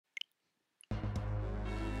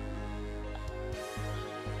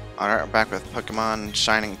Alright, we're back with Pokemon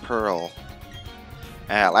Shining Pearl.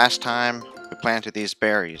 Last time, we planted these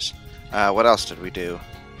berries. What else did we do?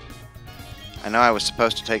 I know I was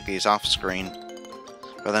supposed to take these off screen,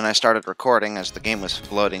 but then I started recording as the game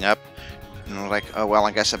was loading up, and I was like, oh well,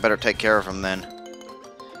 I guess I better take care of them then.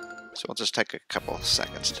 So we'll just take a couple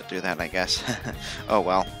seconds to do that, I guess. Oh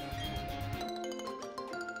well.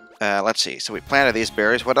 Let's see, so we planted these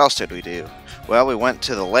berries. What else did we do? Well, we went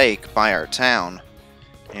to the lake by our town,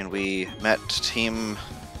 and we met Team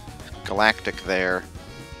Galactic there,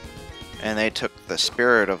 and they took the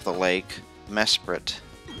spirit of the lake, Mesprit.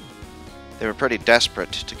 They were pretty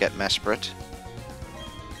desperate to get Mesprit.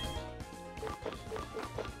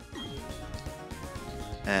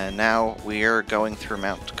 And now we are going through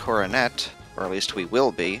Mount Coronet, or at least we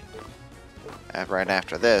will be, right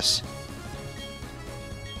after this,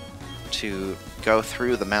 to go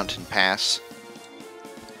through the mountain pass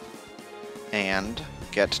and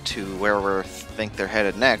get to where we think they're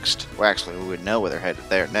headed next. Well, actually, we would know where they're headed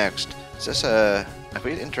there next. Is this a... have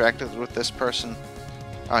we interacted with this person?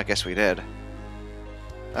 Oh, I guess we did.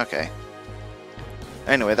 Okay.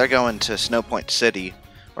 Anyway, they're going to Snowpoint City,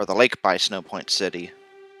 or the lake by Snowpoint City.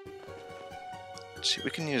 Let's see,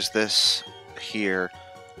 we can use this here.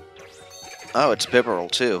 Oh, it's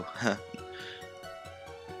Bibarel too.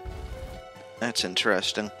 That's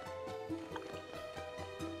interesting.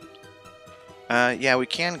 Yeah, we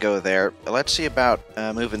can go there. Let's see about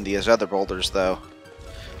moving these other boulders, though.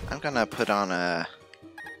 I'm gonna put on a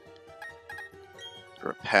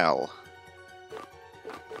repel.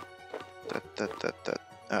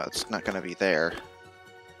 Oh, it's not gonna be there.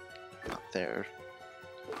 Not there.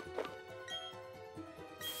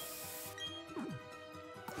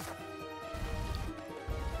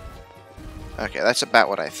 Okay, that's about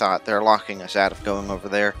what I thought. They're locking us out of going over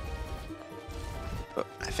there. But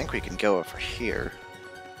I think we can go over here.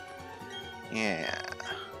 Yeah.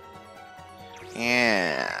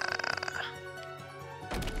 Yeah.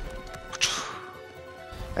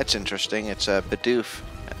 That's interesting. It's a Bidoof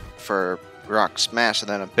for Rock Smash and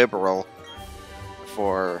then a Bibarel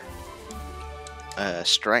for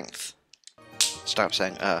Strength. Stop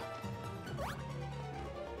saying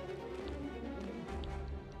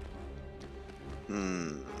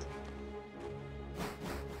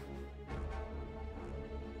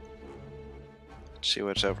Let's see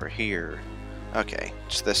what's over here. Okay,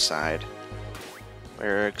 it's this side.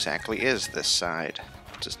 Where exactly is this side?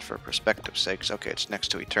 Just for perspective sakes. Okay, it's next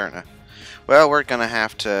to Eterna. Well, we're gonna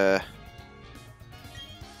have to...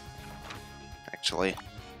 Actually,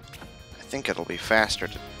 I think it'll be faster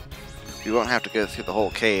to... We won't have to go through the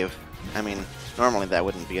whole cave. I mean, normally that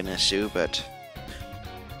wouldn't be an issue, but...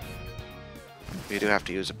 we do have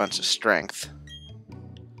to use a bunch of strength.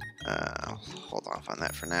 I'll hold off on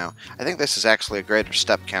that for now. I think this is actually a greater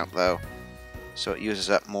step count, though. So it uses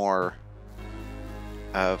up more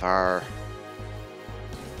of our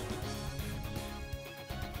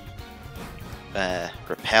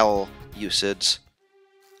repel usage.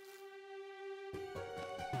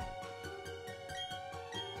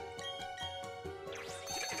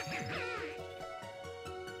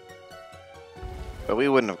 But we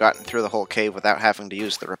wouldn't have gotten through the whole cave without having to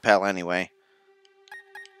use the repel anyway.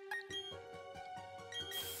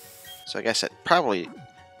 So I guess it probably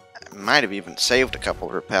might have even saved a couple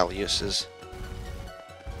of repel uses.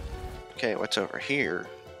 Okay, what's over here?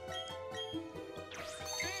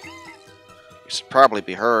 We should probably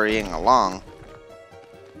be hurrying along.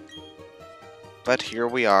 But here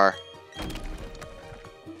we are.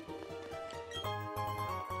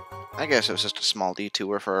 I guess it was just a small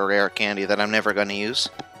detour for a rare candy that I'm never going to use.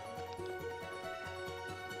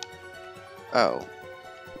 Oh.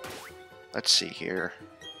 Let's see here.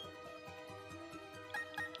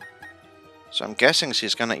 So I'm guessing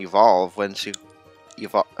she's going to evolve when she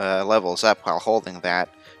levels up while holding that,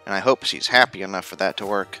 and I hope she's happy enough for that to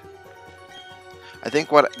work. I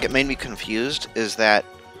think what made me confused is that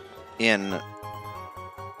in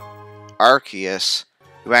Arceus,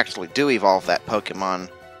 you actually do evolve that Pokemon,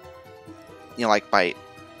 you know, like by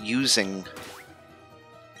using...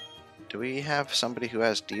 Do we have somebody who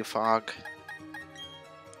has Defog?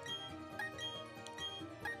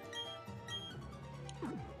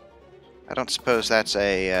 I don't suppose that's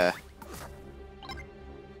a,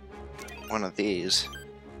 one of these.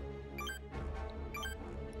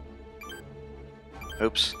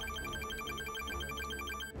 Oops.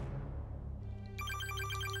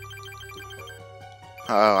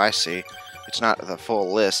 Oh, I see. It's not the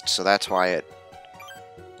full list, so that's why it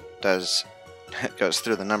does... it goes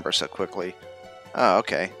through the number so quickly. Oh,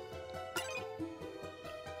 okay.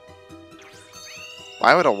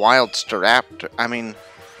 Why would a wild Staraptor... I mean...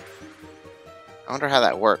 I wonder how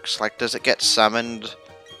that works. Like, does it get summoned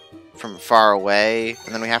from far away,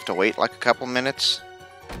 and then we have to wait like a couple minutes?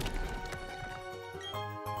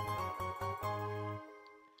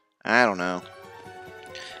 I don't know.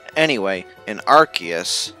 Anyway, in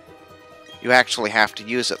Arceus, you actually have to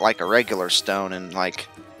use it like a regular stone, and like,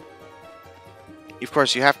 of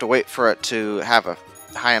course, you have to wait for it to have a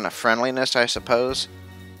high enough friendliness, I suppose.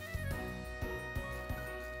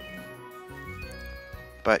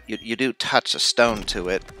 But you do touch a stone to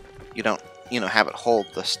it. You don't, have it hold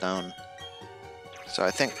the stone. So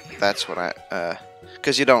I think that's what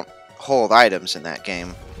because you don't hold items in that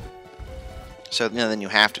game. So then you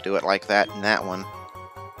have to do it like that in that one.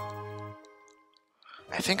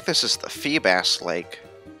 I think this is the Feebas Lake.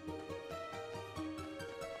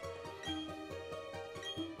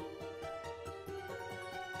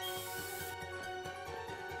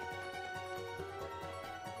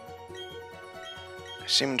 I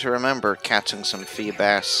seem to remember catching some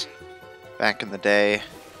Feebas back in the day.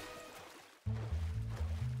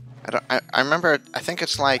 I remember, I think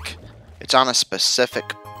it's like, it's on a specific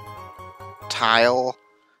tile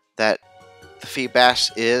that the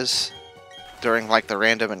Feebas is during like the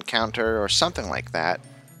random encounter or something like that.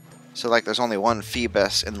 So like there's only one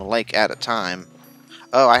Feebas in the lake at a time.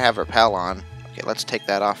 Oh, I have Repel on. Okay, let's take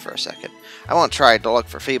that off for a second. I won't try to look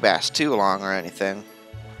for Feebas too long or anything.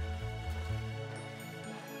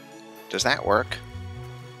 Does that work?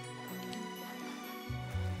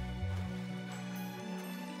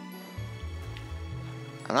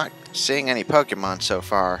 I'm not seeing any Pokemon so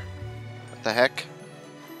far. What the heck?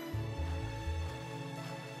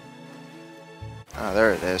 Oh,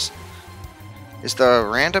 there it is. Is the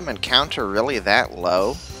random encounter really that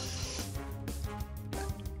low?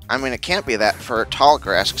 I mean, it can't be that for tall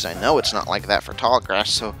grass, because I know it's not like that for tall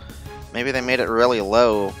grass, so maybe they made it really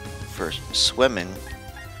low for swimming,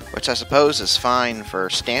 which I suppose is fine for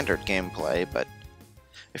standard gameplay, but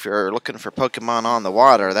if you're looking for Pokemon on the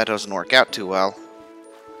water, that doesn't work out too well.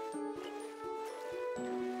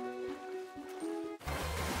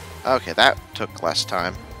 Okay, that took less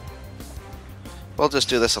time. We'll just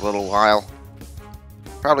do this a little while.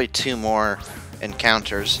 Probably 2 more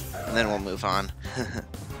encounters, and then we'll move on.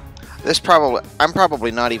 I'm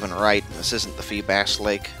probably not even right, and this isn't the Feebas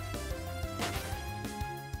Lake.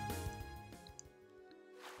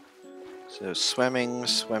 So swimming,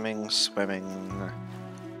 swimming, swimming.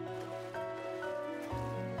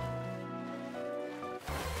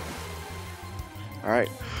 Alright,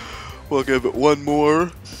 we'll give it one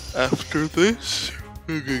more after this.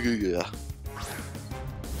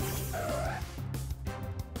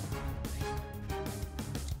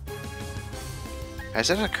 Has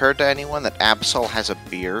it occurred to anyone that Absol has a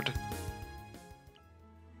beard?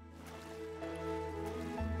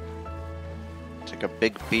 It's like a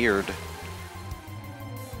big beard.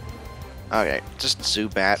 Okay, just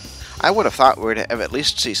Zubat. I would have thought we'd have at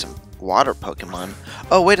least see some water Pokemon.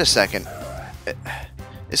 Oh, wait a second.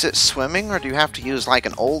 Is it swimming, or do you have to use like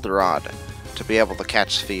an old rod to be able to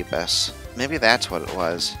catch Feebas? Maybe that's what it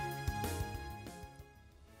was.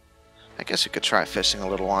 I guess we could try fishing a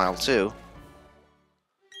little while too.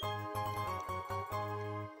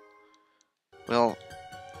 Well,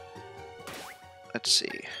 let's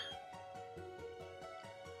see.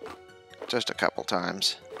 Just a couple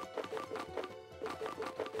times.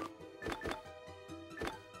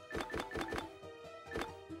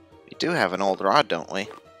 We do have an old rod, don't we?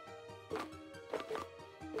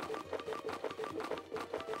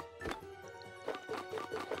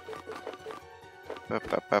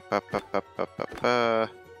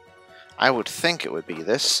 I would think it would be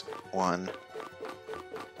this one.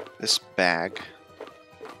 This bag.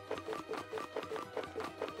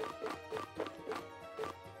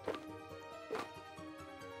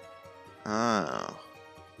 Oh.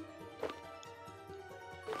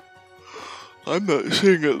 I'm not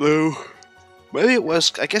seeing it though. Maybe it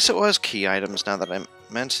was, I guess it was key items now that I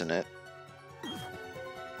mention it.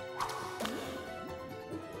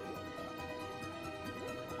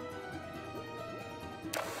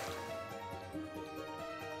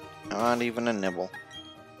 Not even a nibble.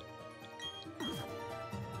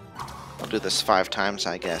 I'll do this 5 times,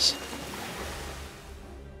 I guess.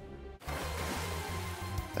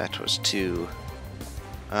 That was 2.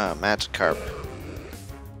 Magikarp.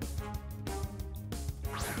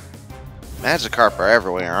 Magikarp are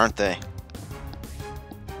everywhere, aren't they?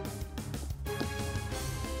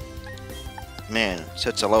 Man,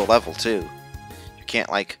 such a low level too. You can't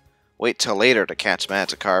like wait till later to catch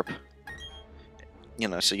Magikarp. You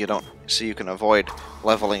know, so you can avoid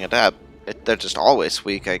leveling it up. They're just always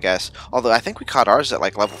weak, I guess. Although I think we caught ours at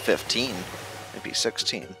like level 15, maybe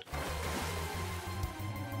 16.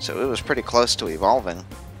 So it was pretty close to evolving.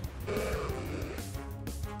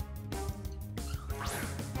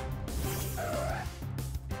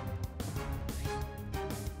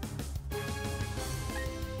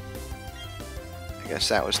 I guess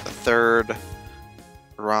that was the third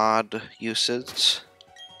rod usage.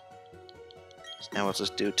 Now we'll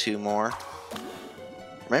just do 2 more.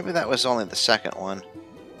 Maybe that was only the second one.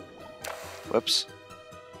 Whoops.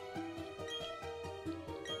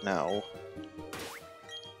 No.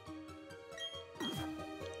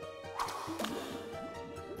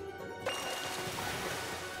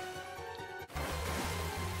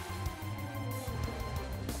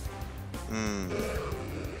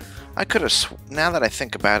 I could have, now that I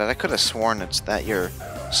think about it, I could have sworn it's that you're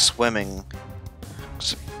swimming.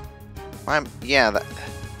 Yeah,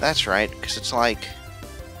 that's right, because it's like,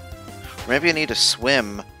 maybe you need to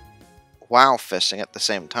swim while fishing at the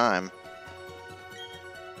same time.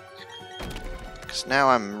 Because now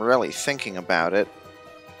I'm really thinking about it.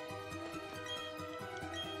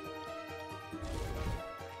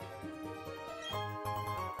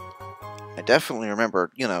 I definitely remember,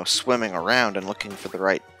 you know, swimming around and looking for the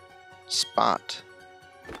right spot.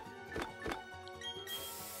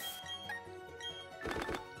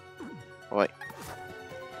 Wait.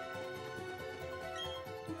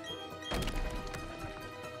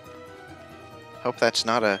 Hope that's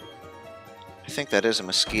not a... I think that is a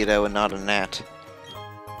mosquito and not a gnat.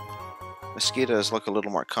 Mosquitoes look a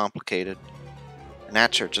little more complicated.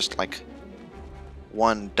 Gnats are just like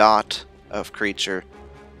one dot of creature,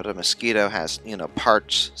 but a mosquito has, you know,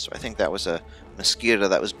 parts, so I think that was a mosquito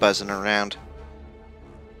that was buzzing around.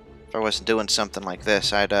 If I wasn't doing something like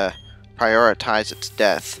this, I'd prioritize its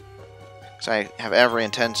death, because I have every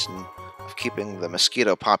intention of keeping the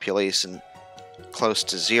mosquito population close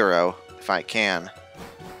to 0 if I can.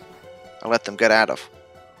 I'll let them get out of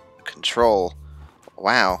control.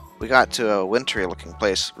 Wow, we got to a wintry looking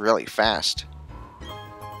place really fast.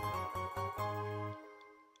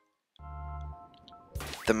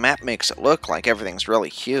 The map makes it look like everything's really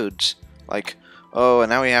huge. Like, oh, and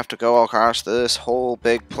now we have to go across this whole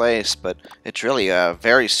big place, but it's really a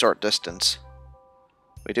very short distance.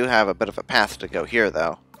 We do have a bit of a path to go here,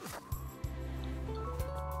 though.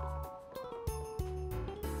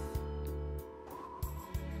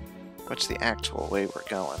 What's the actual way we're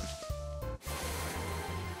going?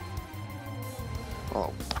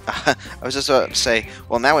 Well, I was just about to say,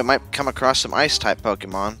 well, now we might come across some Ice-type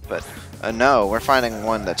Pokemon, but no, we're finding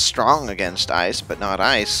one that's strong against ice, but not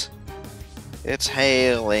ice. It's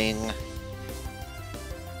hailing.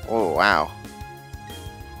 Oh, wow.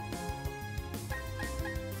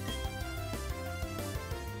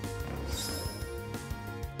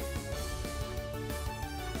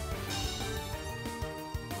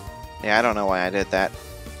 Yeah, I don't know why I did that.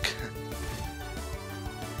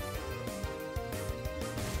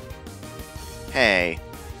 Hey,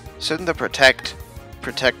 shouldn't the protect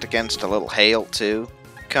against a little hail too?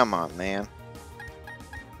 Come on, man.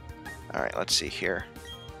 Alright, let's see here.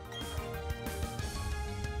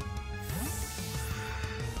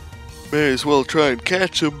 May as well try and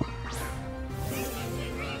catch him.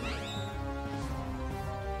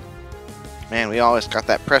 Man, we always got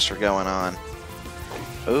that pressure going on.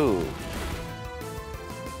 Ooh.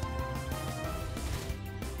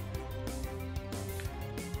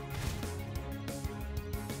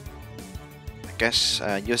 I guess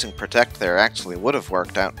using Protect there actually would have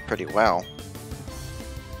worked out pretty well.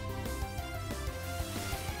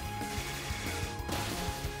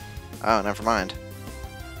 Oh, never mind.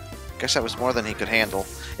 Guess that was more than he could handle.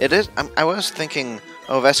 It is. I was thinking,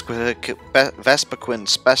 oh, Vespiquen's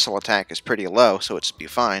special attack is pretty low, so it should be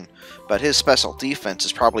fine. But his special defense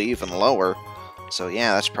is probably even lower. So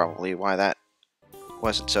yeah, that's probably why that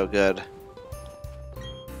wasn't so good.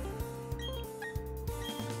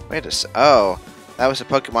 Wait a sec. Oh, that was a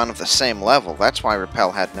Pokemon of the same level. That's why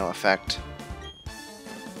Repel had no effect.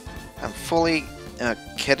 I'm fully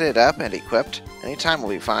kitted up and equipped. Anytime will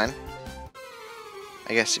be fine.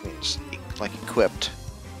 I guess it means like equipped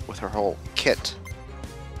with her whole kit.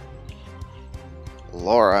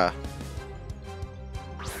 Laura.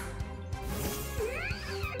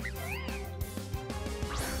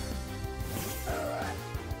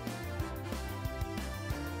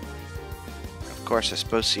 Of course, I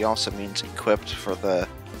suppose she also means equipped for the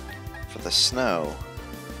snow.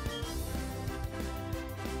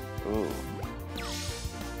 Ooh.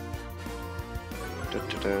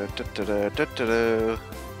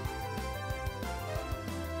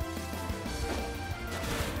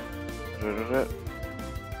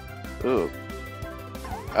 Ooh.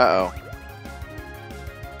 Uh-oh.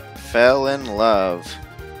 Fell in love.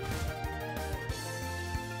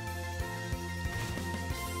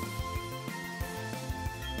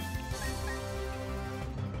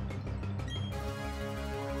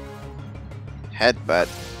 Headbutt.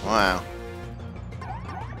 Wow.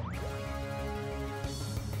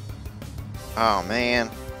 Oh, man.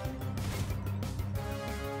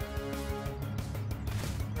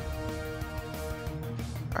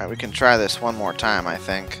 Alright, we can try this one more time, I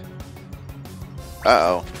think.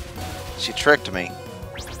 Uh-oh. She tricked me.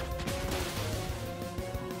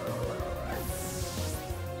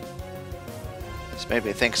 This made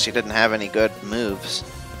me think she didn't have any good moves.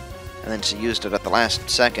 And then she used it at the last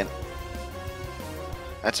second.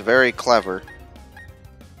 That's very clever.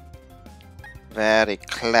 Very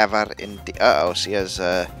clever indeed. Uh-oh, she has,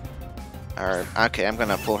 okay, I'm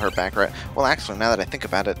gonna pull her back right... Well, actually, now that I think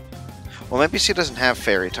about it... Well, maybe she doesn't have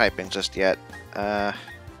fairy typing just yet.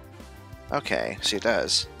 Okay, she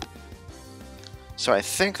does. So I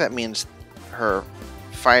think that means her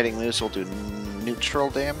fighting moves will do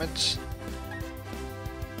neutral damage.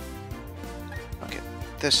 Okay,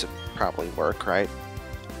 this would probably work, right?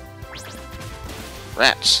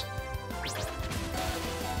 Rats!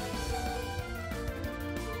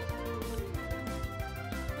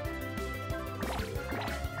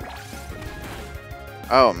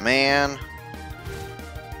 Oh, man.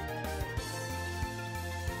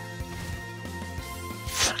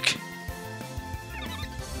 Fuck.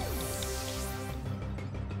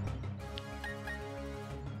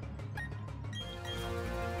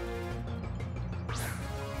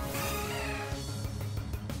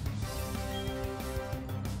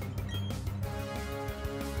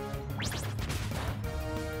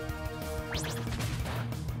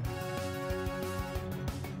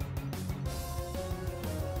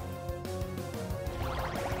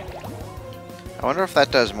 I wonder if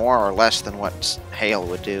that does more or less than what hail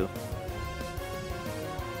would do.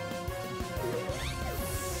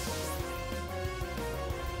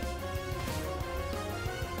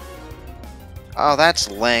 Oh, that's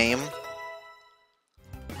lame.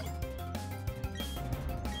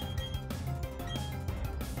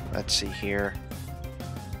 Let's see here.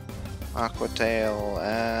 Aqua Tail,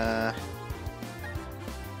 I'm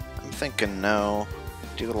thinking no.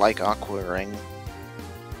 Do you like Aqua Ring?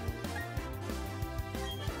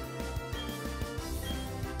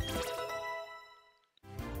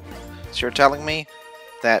 So you're telling me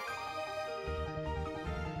that...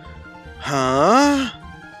 Huh?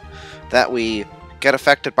 That we get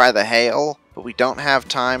affected by the hail, but we don't have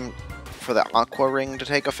time for the Aqua Ring to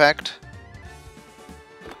take effect?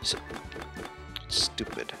 So,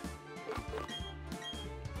 stupid.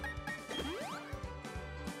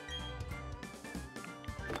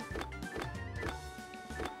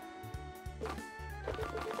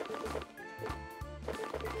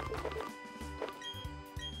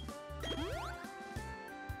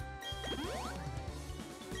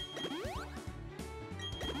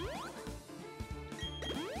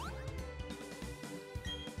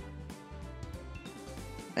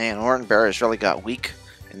 Man, Oran Bear has really got weak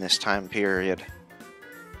in this time period.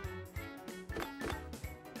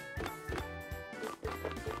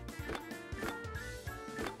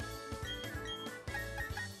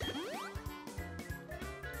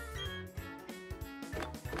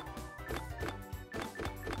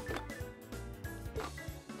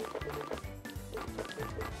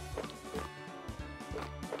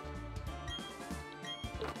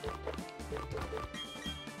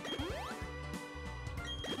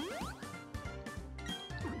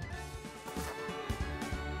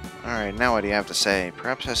 Alright, now what do you have to say?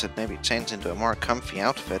 Perhaps I should maybe change into a more comfy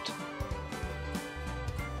outfit.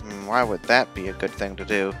 Why would that be a good thing to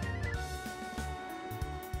do?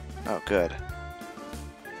 Oh, good.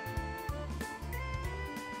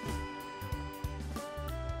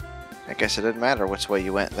 I guess it didn't matter which way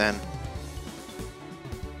you went then.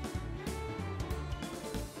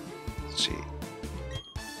 Let's see.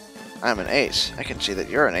 I'm an ace. I can see that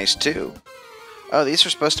you're an ace too. Oh, these are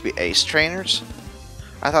supposed to be ace trainers?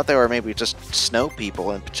 I thought they were maybe just snow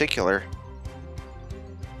people in particular.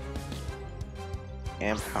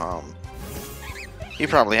 Ampom. He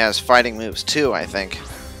probably has fighting moves too, I think.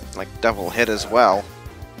 Like double hit as well.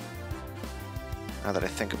 Now that I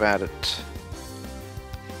think about it.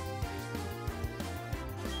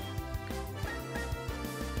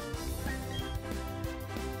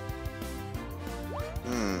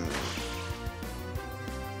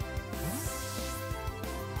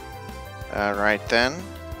 Alright then.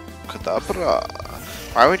 Kadabra.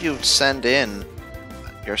 Why would you send in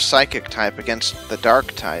your psychic type against the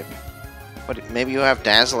dark type? What, maybe you have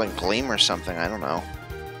Dazzling Gleam or something, I don't know.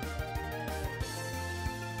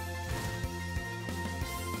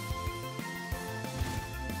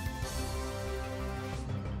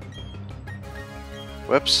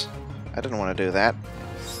 Whoops. I didn't want to do that.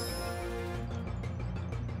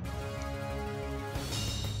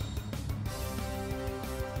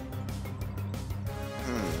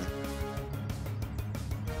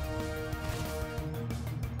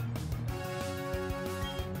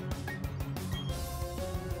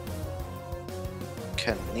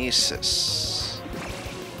 Kinesis.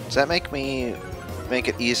 Does that make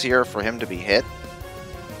it easier for him to be hit?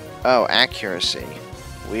 Oh, accuracy.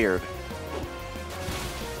 Weird.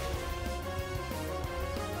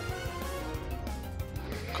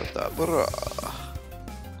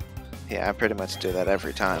 Yeah, I pretty much do that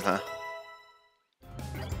every time, huh?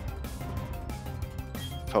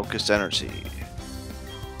 Focus energy.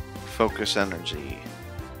 Focus energy.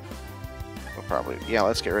 We'll probably... Yeah,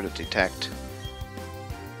 let's get rid of detect.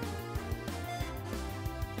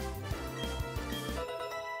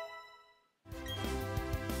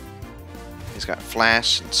 He's got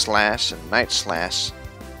flash and slash and night slash.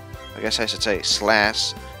 I guess I should say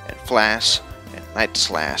slash and flash and night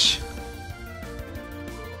slash.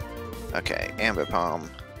 Okay, Ambipom.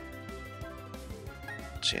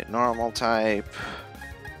 See a normal type.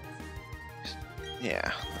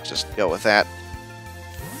 Yeah, let's just go with that.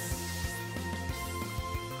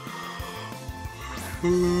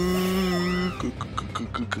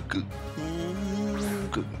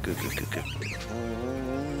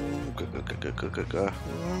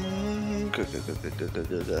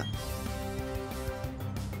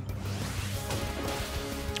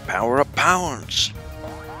 Power up pounds!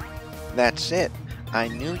 That's it. I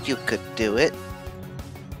knew you could do it.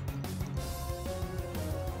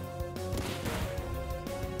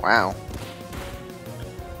 Wow.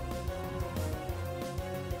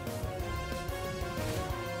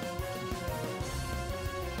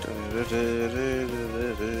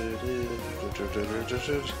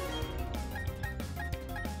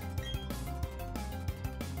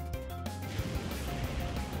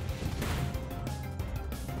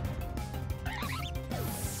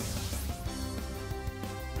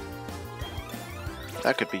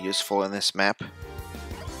 That could be useful in this map.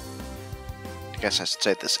 I guess I should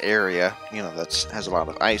say this area, you know, that has a lot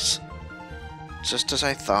of ice. Just as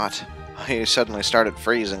I thought. He suddenly started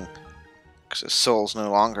freezing, because his soul's no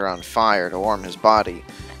longer on fire to warm his body.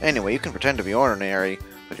 Anyway, you can pretend to be ordinary,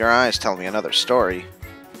 but your eyes tell me another story.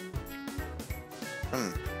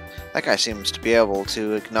 That guy seems to be able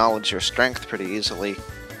to acknowledge your strength pretty easily.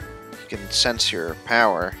 He can sense your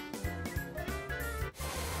power.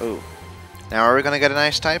 Ooh. Now are we gonna get an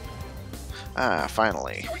ice type? Ah,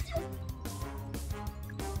 finally.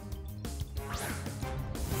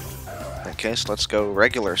 In case, let's go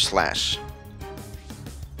regular slash.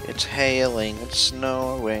 It's hailing, it's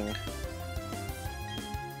snowing.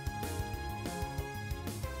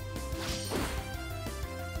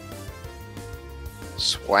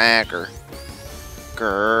 Swagger.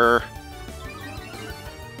 Grrr.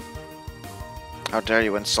 How dare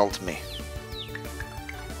you insult me?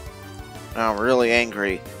 Now I'm really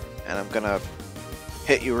angry, and I'm gonna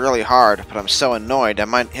hit you really hard, but I'm so annoyed I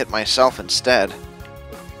might hit myself instead.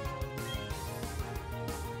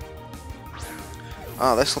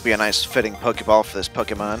 Oh, this will be a nice fitting Pokeball for this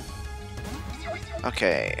Pokemon.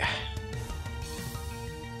 Okay.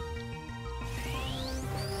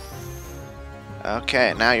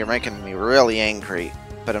 Okay, now you're making me really angry,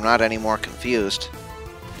 but I'm not any more confused.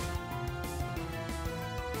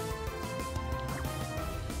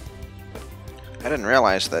 I didn't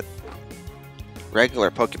realize that regular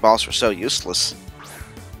Pokeballs were so useless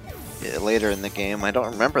later in the game. I don't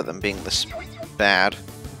remember them being this bad.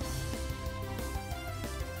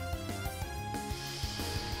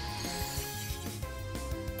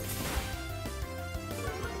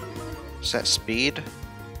 Is that speed?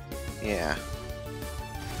 Yeah.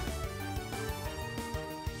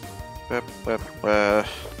 Why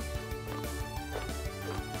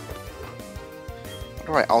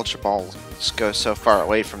do Ultra Balls go so far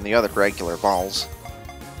away from the other regular balls?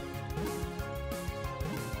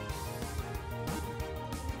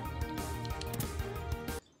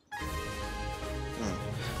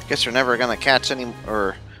 Guess we're never gonna catch any,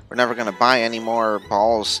 or we're never gonna buy any more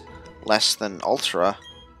balls less than Ultra.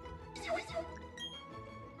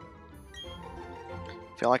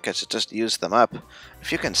 I feel like I should just use them up.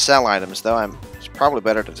 If you can sell items, though, it's probably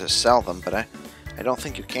better to just sell them, but I don't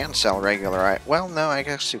think you can sell regular well, no, I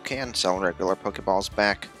guess you can sell regular Pokeballs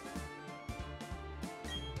back.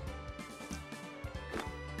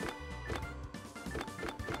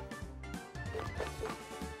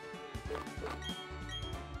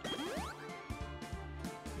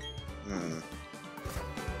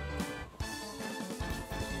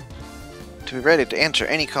 To be ready to answer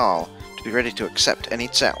any call. To be ready to accept any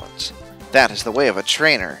challenge. That is the way of a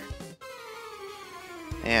trainer.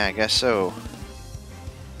 Yeah, I guess so.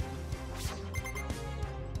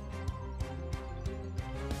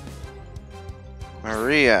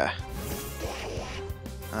 Maria.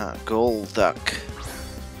 Golduck.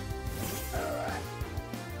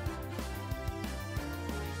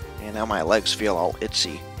 And now my legs feel all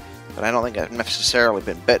itchy. But I don't think I've necessarily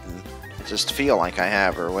been bitten. I just feel like I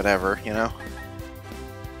have, or whatever, you know?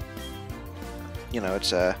 You know,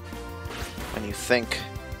 it's when you think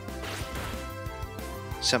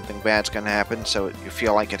something bad's gonna happen, so you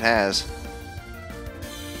feel like it has.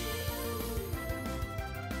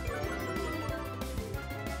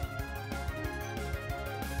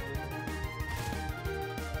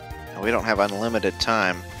 We don't have unlimited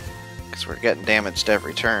time, because we're getting damaged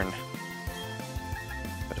every turn.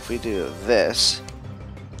 But if we do this,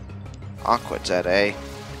 Aqua's at A.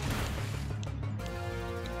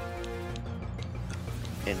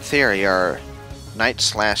 In theory, our Night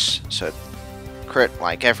Slash should crit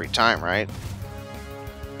like every time, right?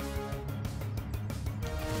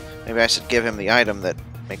 Maybe I should give him the item that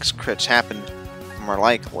makes crits happen more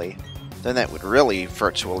likely. Then that would really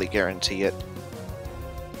virtually guarantee it.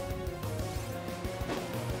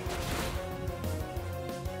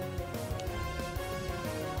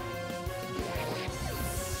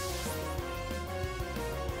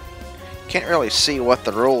 Can't really see what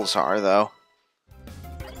the rules are, though.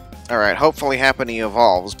 Alright, hopefully Happiny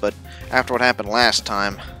evolves, but after what happened last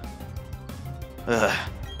time... Ugh.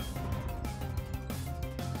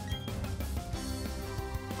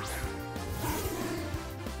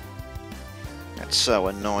 That's so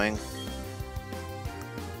annoying.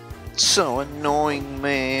 So annoying,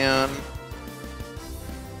 man.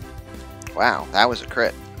 Wow, that was a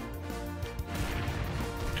crit.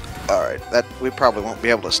 Alright, that we probably won't be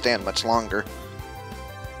able to stand much longer.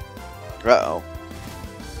 Uh-oh.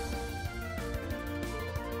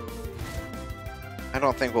 I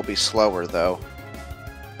don't think we'll be slower, though.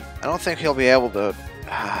 I don't think he'll be able to...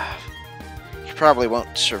 he probably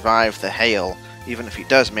won't survive the hail, even if he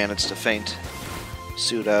does manage to faint.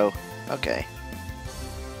 Pseudo. Okay.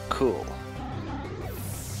 Cool.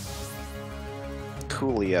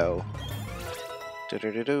 Coolio.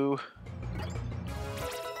 Do-do-do-do.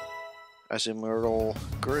 Azumarill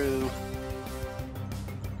grew.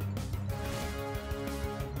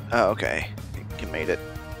 Oh, okay. You made it.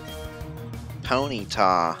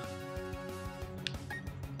 Ponyta.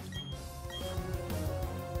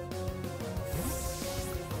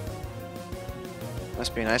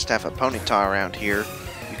 Must be nice to have a Ponyta around here.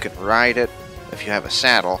 You can ride it if you have a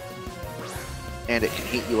saddle, and it can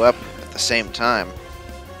heat you up at the same time.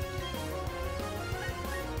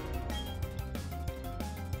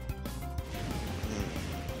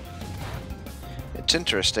 It's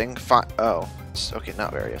interesting. Oh, it's okay,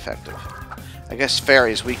 not very effective. I guess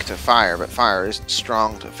Fairy's weak to fire, but fire isn't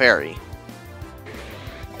strong to Fairy.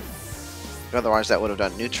 Otherwise that would have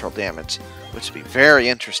done neutral damage, which would be very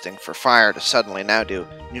interesting for fire to suddenly now do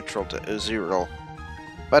neutral to Azumarill.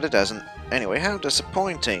 But it doesn't. Anyway, how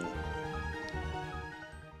disappointing.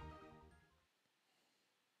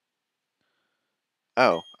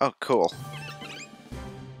 Oh, cool.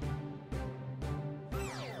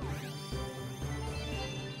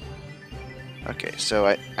 Okay, so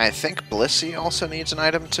I think Blissey also needs an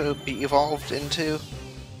item to be evolved into.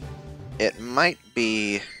 It might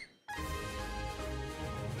be...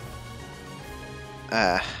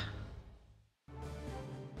 let's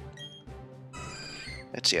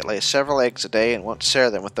see, it lays several eggs a day and won't share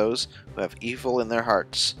them with those who have evil in their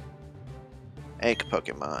hearts. Egg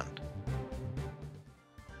Pokemon.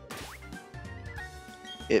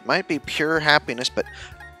 It might be pure happiness, but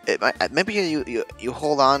it might, maybe you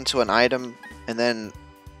hold on to an item and then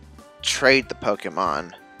trade the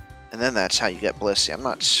Pokemon, and then that's how you get Blissey. I'm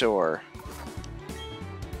not sure.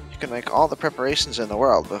 You can make all the preparations in the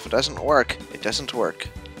world, but if it doesn't work, it doesn't work.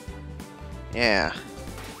 Yeah.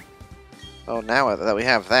 Oh, now that we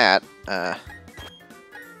have that,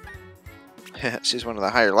 she's one of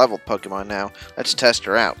the higher level Pokemon now. Let's test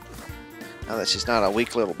her out. Now that she's not a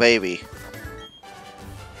weak little baby.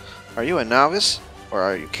 Are you a novice, or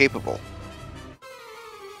are you capable?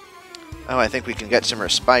 Oh, I think we can get some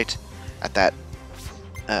respite at that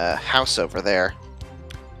house over there.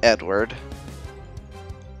 Edward.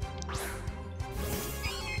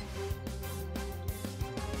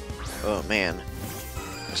 Oh man,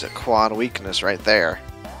 there's a quad weakness right there.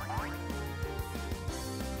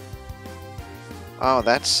 Oh,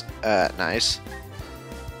 that's nice.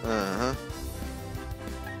 Uh-huh.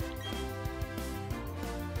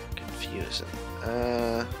 Confusing.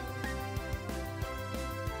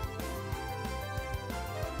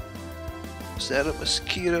 Is that a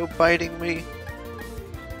mosquito biting me?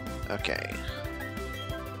 Okay.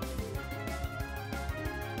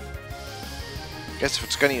 Guess if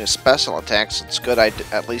it's going to use special attacks, it's good I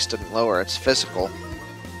at least didn't lower its physical.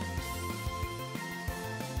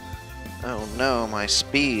 Oh no, my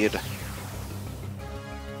speed.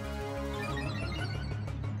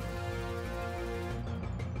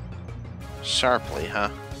 Sharply, huh?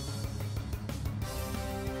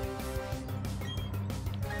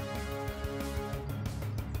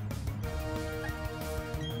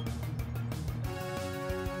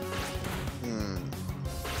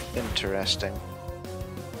 Interesting.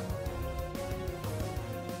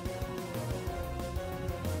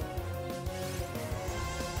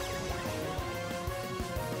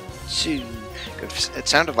 Choo. It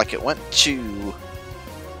sounded like it went choo.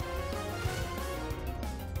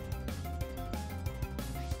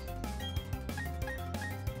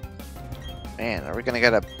 Man, are we gonna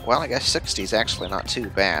get a... Well, I guess 60 is actually not too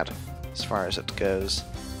bad as far as it goes.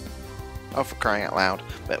 Oh, for crying out loud.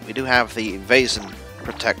 But we do have the Evasion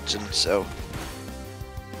protection, so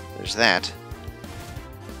there's that.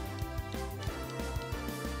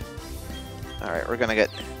 Alright, we're gonna get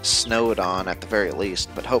snowed on at the very least,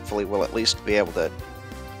 but hopefully we'll at least be able to...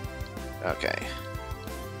 Okay.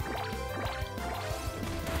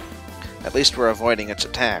 At least we're avoiding its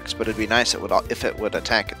attacks, but it'd be nice if it would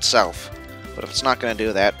attack itself. But if it's not going to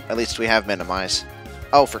do that, at least we have Minimize.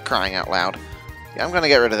 Oh, for crying out loud. Yeah, I'm going to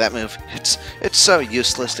get rid of that move. It's so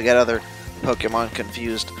useless to get other Pokemon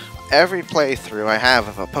confused. Every playthrough I have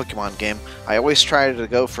of a Pokemon game, I always try to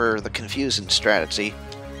go for the confusing strategy.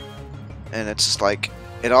 And it's just like,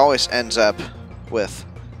 it always ends up with...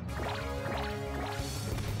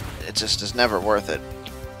 It just is never worth it.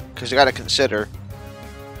 Because you got to consider...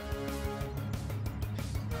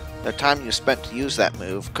 The time you spent to use that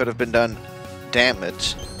move could have been done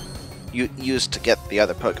damage used to get the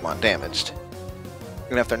other Pokemon damaged.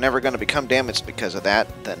 And if they're never going to become damaged because of that,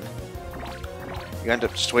 then you end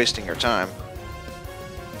up just wasting your time.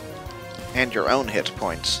 And your own hit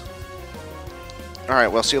points.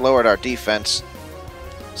 Alright, well, so you lowered our defense.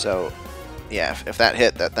 So, yeah, if that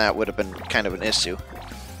hit, that would have been kind of an issue.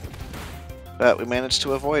 But we managed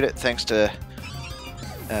to avoid it thanks to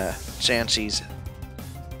Chansey's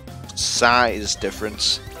size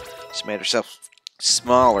difference. She made herself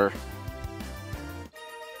smaller.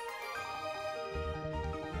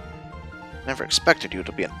 Never expected you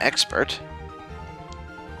to be an expert.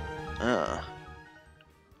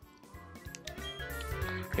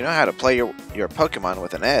 You know how to play your Pokemon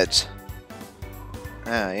with an edge.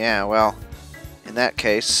 Yeah, well, in that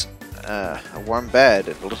case, a warm bed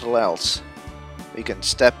and little else. We can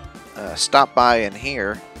stop by in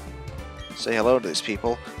here, say hello to these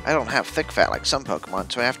people. I don't have thick fat like some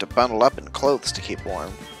Pokemon, so I have to bundle up in clothes to keep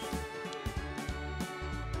warm.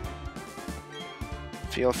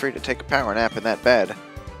 Feel free to take a power nap in that bed.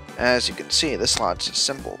 As you can see, this lodge is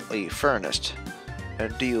simply furnished.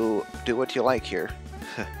 Do you do what you like here?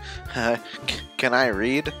 Can I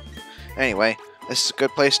read? Anyway, this is a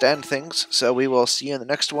good place to end things, so we will see you in the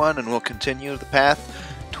next one, and we'll continue the path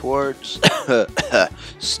towards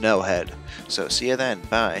Snowhead. So see you then.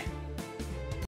 Bye.